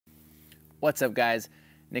What's up, guys?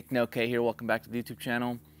 Nick No K here. Welcome back to the YouTube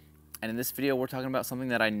channel. And in this video, we're talking about something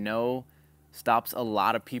that I know stops a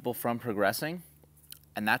lot of people from progressing,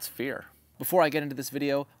 and that's fear. Before I get into this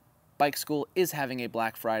video, Bike School is having a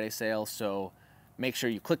Black Friday sale, so make sure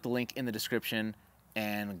you click the link in the description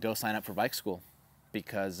and go sign up for Bike School,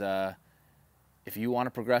 because if you want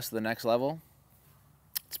to progress to the next level,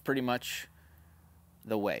 it's pretty much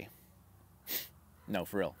the way. No,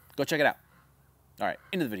 for real. Go check it out. All right,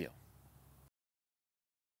 into the video.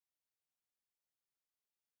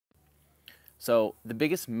 So the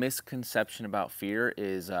biggest misconception about fear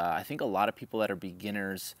is I think a lot of people that are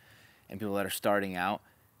beginners and people that are starting out,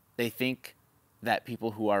 they think that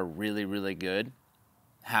people who are really, really good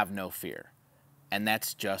have no fear. And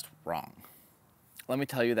that's just wrong. Let me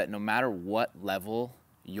tell you that no matter what level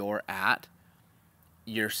you're at,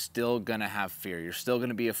 you're still gonna have fear. You're still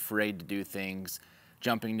gonna be afraid to do things.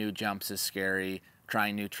 Jumping new jumps is scary.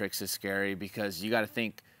 Trying new tricks is scary, because you gotta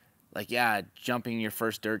think, like, yeah, jumping your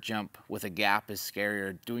first dirt jump with a gap is scary,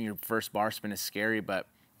 or doing your first bar spin is scary, but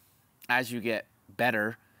as you get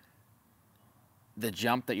better, the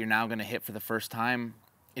jump that you're now gonna hit for the first time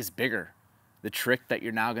is bigger. The trick that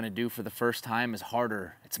you're now gonna do for the first time is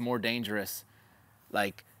harder. It's more dangerous.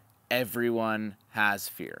 Like, everyone has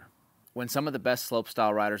fear. When some of the best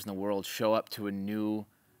slopestyle riders in the world show up to a new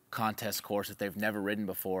contest course that they've never ridden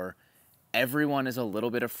before, everyone is a little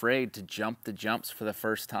bit afraid to jump the jumps for the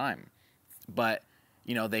first time. But,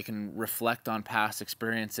 you know, they can reflect on past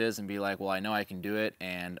experiences and be like, well, I know I can do it,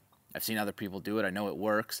 and I've seen other people do it, I know it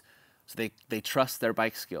works. So they trust their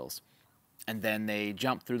bike skills. And then they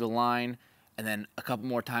jump through the line, and then a couple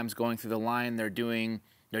more times going through the line, they're doing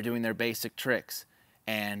their basic tricks.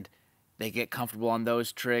 And they get comfortable on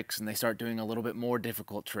those tricks, and they start doing a little bit more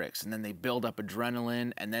difficult tricks. And then they build up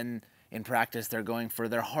adrenaline, and then in practice, they're going for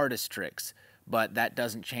their hardest tricks. But that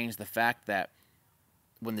doesn't change the fact that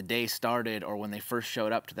when the day started, or when they first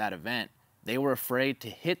showed up to that event, they were afraid to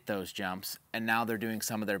hit those jumps, and now they're doing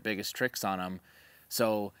some of their biggest tricks on them.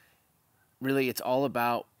 So really, it's all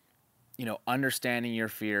about, you know, understanding your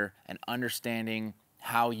fear and understanding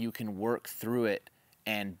how you can work through it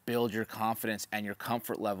and build your confidence and your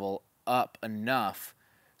comfort level up enough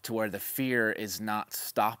to where the fear is not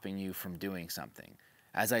stopping you from doing something.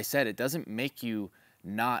 As I said, it doesn't make you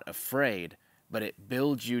not afraid, but it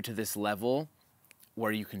builds you to this level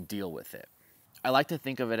where you can deal with it. I like to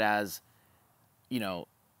think of it as, you know,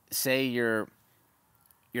 say you're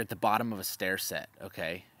at the bottom of a stair set,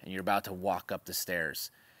 okay? And you're about to walk up the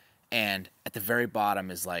stairs. And at the very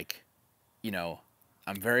bottom is like, you know,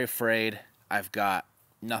 I'm very afraid. I've got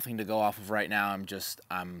nothing to go off of right now.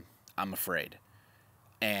 I'm afraid.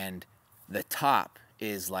 And the top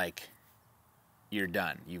is like, you're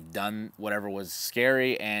done. You've done whatever was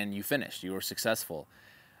scary and you finished. You were successful.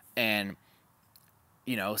 And,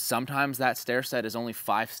 you know, sometimes that stair set is only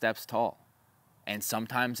 5 steps tall, and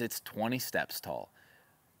sometimes it's 20 steps tall.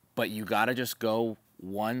 But you gotta just go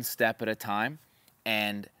one step at a time.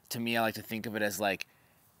 And to me, I like to think of it as like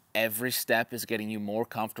every step is getting you more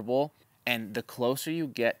comfortable. And the closer you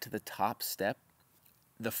get to the top step,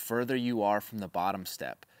 the further you are from the bottom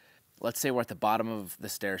step. Let's say we're at the bottom of the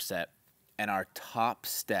stair set, and our top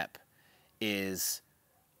step is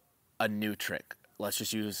a new trick. Let's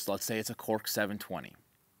say it's a cork 720.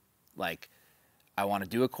 Like, I want to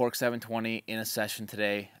do a cork 720 in a session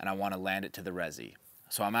today, and I want to land it to the resi.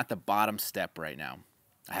 So I'm at the bottom step right now.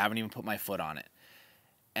 I haven't even put my foot on it.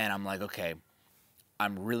 And I'm like, okay,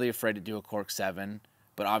 I'm really afraid to do a cork 7,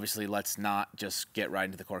 but obviously let's not just get right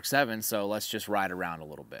into the cork 7, so let's just ride around a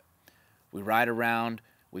little bit. We ride around,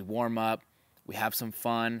 we warm up, we have some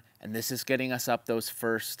fun, and this is getting us up those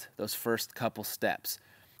first couple steps.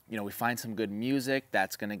 You know, we find some good music,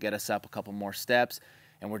 that's gonna get us up a couple more steps,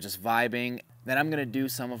 and we're just vibing. Then I'm gonna do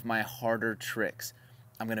some of my harder tricks.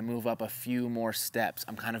 I'm gonna move up a few more steps.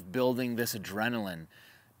 I'm kind of building this adrenaline,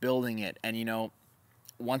 building it. And you know,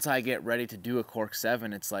 once I get ready to do a cork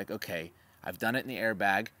 7, it's like, okay, I've done it in the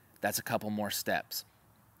airbag, that's a couple more steps.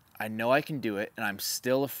 I know I can do it, and I'm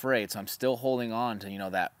still afraid, so I'm still holding on to, you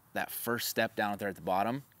know, that first step down there at the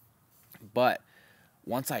bottom. But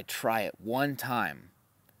once I try it one time,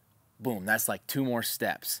 boom, that's like 2 more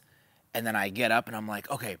steps. And then I get up and I'm like,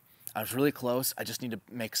 okay, I was really close. I just need to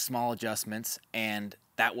make small adjustments, and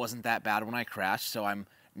that wasn't that bad when I crashed, so I'm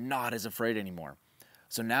not as afraid anymore.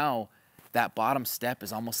 So now that bottom step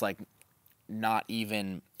is almost like not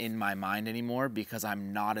even in my mind anymore, because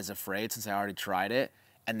I'm not as afraid since I already tried it.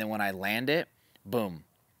 And then when I land it, boom,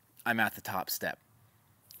 I'm at the top step.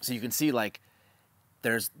 So you can see, like,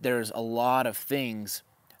 there's a lot of things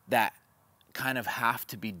that kind of have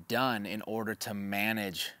to be done in order to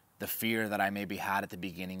manage the fear that I maybe had at the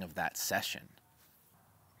beginning of that session.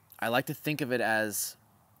 I like to think of it as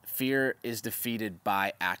fear is defeated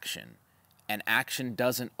by action. And action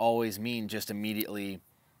doesn't always mean just immediately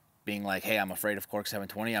being like, hey, I'm afraid of Cork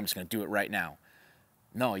 720, I'm just gonna do it right now.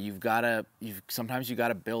 No, sometimes you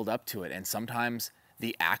gotta build up to it. And sometimes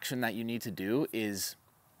the action that you need to do is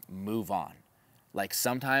move on. Like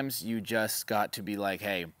sometimes you just got to be like,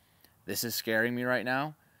 hey, this is scaring me right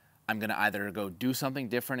now. I'm gonna either go do something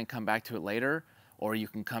different and come back to it later, or you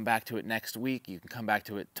can come back to it next week, you can come back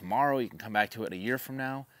to it tomorrow, you can come back to it a year from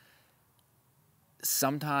now.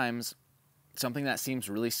 Sometimes something that seems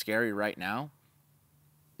really scary right now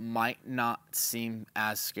might not seem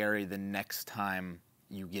as scary the next time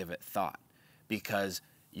you give it thought, because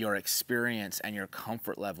your experience and your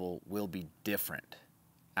comfort level will be different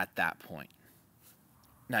at that point.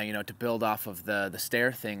 Now, to build off of the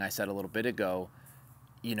stair thing I said a little bit ago,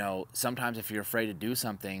 sometimes if you're afraid to do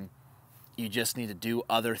something, you just need to do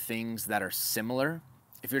other things that are similar.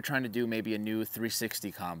 If you're trying to do maybe a new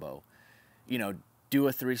 360 combo, do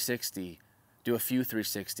a 360, do a few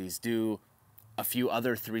 360s, do a few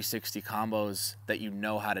other 360 combos that you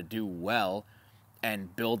know how to do well,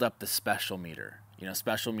 and build up the special meter.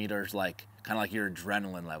 Special meters kind of like your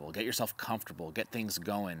adrenaline level. Get yourself comfortable, get things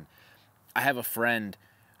going. I have a friend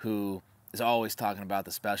who is always talking about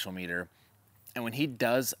the special meter, and when he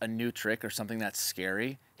does a new trick or something that's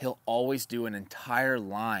scary, he'll always do an entire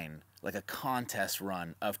line, like a contest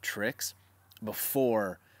run of tricks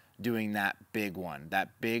before doing that big one.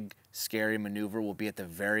 That big scary maneuver will be at the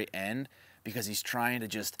very end, because he's trying to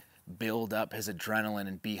just build up his adrenaline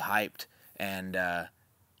and be hyped. And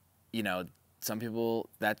some people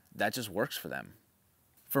that just works for them.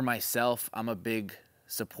 For myself, I'm a big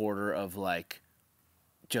supporter of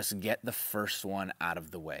just get the first one out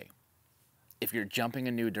of the way. If you're jumping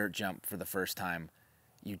a new dirt jump for the first time,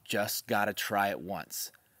 you just gotta try it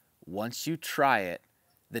once. Once you try it,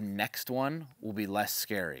 the next one will be less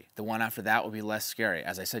scary. The one after that will be less scary.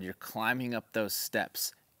 As I said, you're climbing up those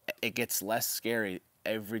steps. It gets less scary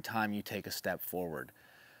every time you take a step forward.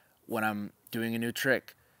 When I'm doing a new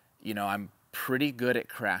trick, I'm pretty good at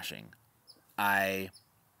crashing. I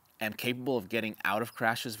am capable of getting out of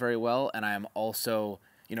crashes very well, and I am also,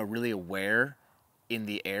 really aware in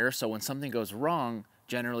the air. So when something goes wrong,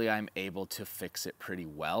 generally I'm able to fix it pretty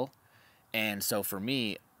well. And so for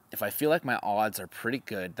me, if I feel like my odds are pretty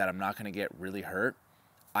good that I'm not going to get really hurt,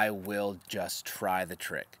 I will just try the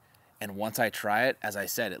trick. And once I try it, as I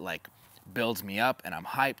said, it builds me up and I'm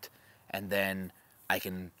hyped, and then I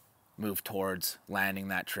can move towards landing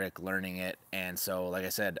that trick, learning it. And so, like I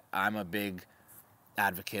said, I'm a big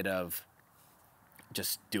advocate of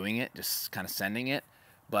just doing it, just kind of sending it.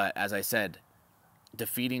 But as I said,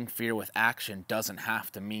 defeating fear with action doesn't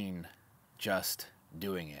have to mean just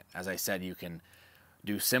doing it. As I said, you can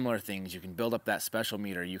do similar things. You can build up that special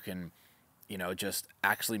meter. You can, just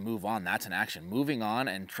actually move on. That's an action. Moving on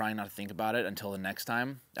and trying not to think about it until the next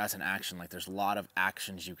time, that's an action. There's a lot of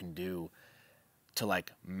actions you can do to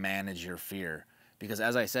manage your fear. Because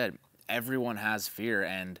as I said, everyone has fear,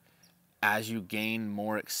 and as you gain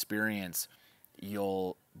more experience,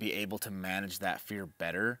 you'll be able to manage that fear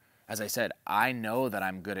better. As I said, I know that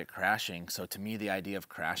I'm good at crashing, so to me the idea of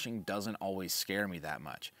crashing doesn't always scare me that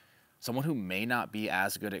much. Someone who may not be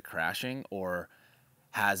as good at crashing or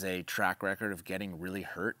has a track record of getting really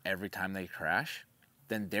hurt every time they crash,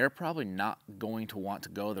 then they're probably not going to want to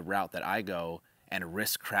go the route that I go and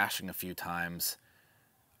risk crashing a few times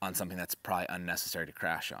on something that's probably unnecessary to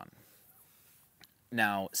crash on.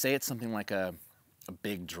 Now, say it's something like a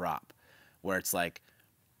big drop, where it's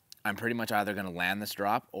I'm pretty much either going to land this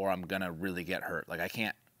drop or I'm going to really get hurt. I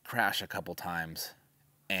can't crash a couple times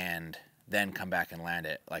and then come back and land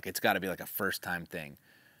it. It's got to be a first time thing.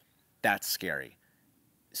 That's scary.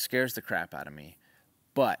 It scares the crap out of me.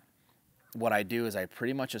 But what I do is I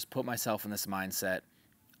pretty much just put myself in this mindset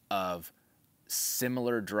of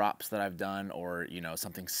similar drops that I've done, or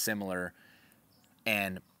something similar,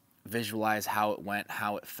 and visualize how it went,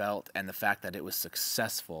 how it felt, and the fact that it was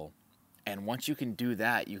successful. And once you can do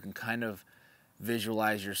that, you can kind of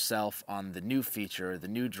visualize yourself on the new feature, the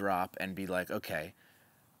new drop, and be like, okay,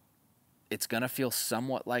 it's gonna feel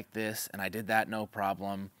somewhat like this, and I did that no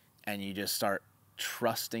problem. And you just start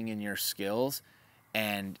trusting in your skills,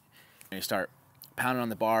 and you start pounding on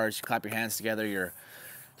the bars, you clap your hands together, you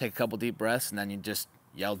take a couple deep breaths, and then you just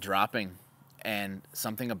yell dropping. And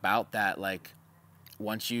something about that,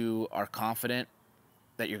 once you are confident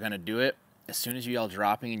that you're gonna do it, as soon as you yell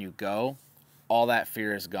dropping and you go, all that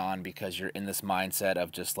fear is gone, because you're in this mindset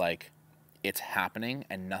of just it's happening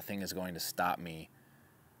and nothing is going to stop me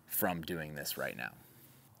from doing this right now.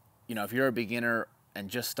 if you're a beginner and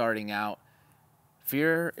just starting out,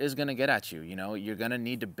 fear is going to get at you. You're going to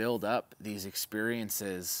need to build up these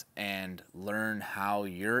experiences and learn how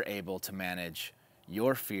you're able to manage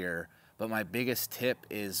your fear. But my biggest tip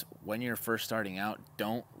is, when you're first starting out,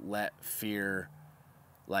 don't let fear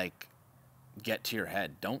get to your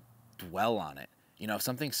head. Don't dwell on it. If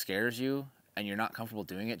something scares you and you're not comfortable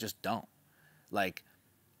doing it, just don't.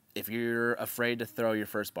 If you're afraid to throw your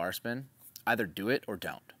first bar spin, either do it or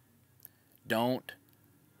don't. Don't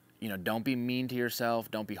be mean to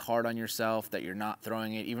yourself. Don't be hard on yourself that you're not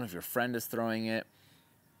throwing it, even if your friend is throwing it.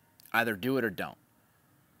 Either do it or don't.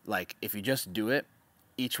 If you just do it,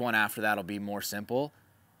 each one after that will be more simple.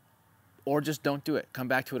 Or just don't do it. Come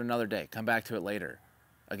back to it another day. Come back to it later.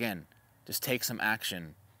 Again, just take some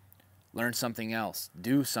action. Learn something else.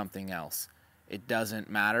 Do something else. It doesn't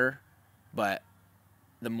matter, but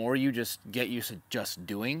the more you just get used to just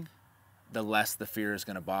doing, the less the fear is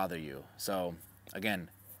going to bother you. So, again,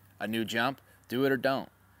 a new jump, do it or don't.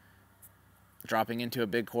 Dropping into a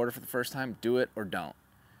big quarter for the first time, do it or don't.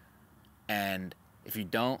 And if you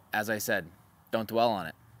don't, as I said, don't dwell on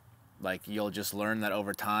it. You'll just learn that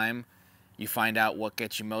over time. You find out what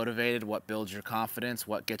gets you motivated, what builds your confidence,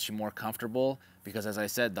 what gets you more comfortable. Because as I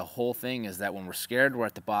said, the whole thing is that when we're scared, we're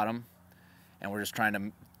at the bottom, and we're just trying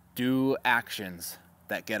to do actions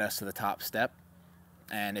that get us to the top step.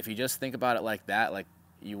 And if you just think about it like that,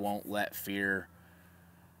 you won't let fear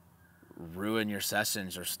ruin your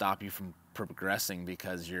sessions or stop you from progressing,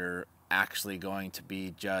 because you're actually going to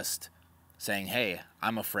be just saying, hey,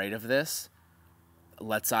 I'm afraid of this.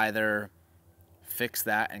 Let's either fix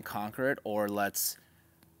that and conquer it, or let's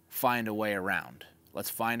find a way around. Let's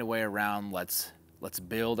find a way around. Let's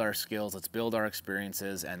build our skills. Let's build our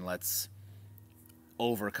experiences, and let's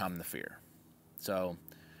overcome the fear. So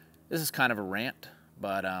this is kind of a rant,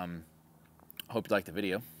 but I hope you liked the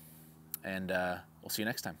video, and we'll see you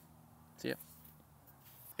next time. See ya.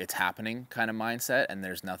 It's happening kind of mindset, and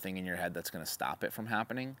there's nothing in your head that's going to stop it from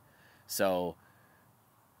happening. So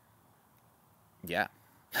yeah.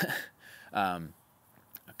 I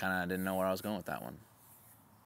kind of didn't know where I was going with that one.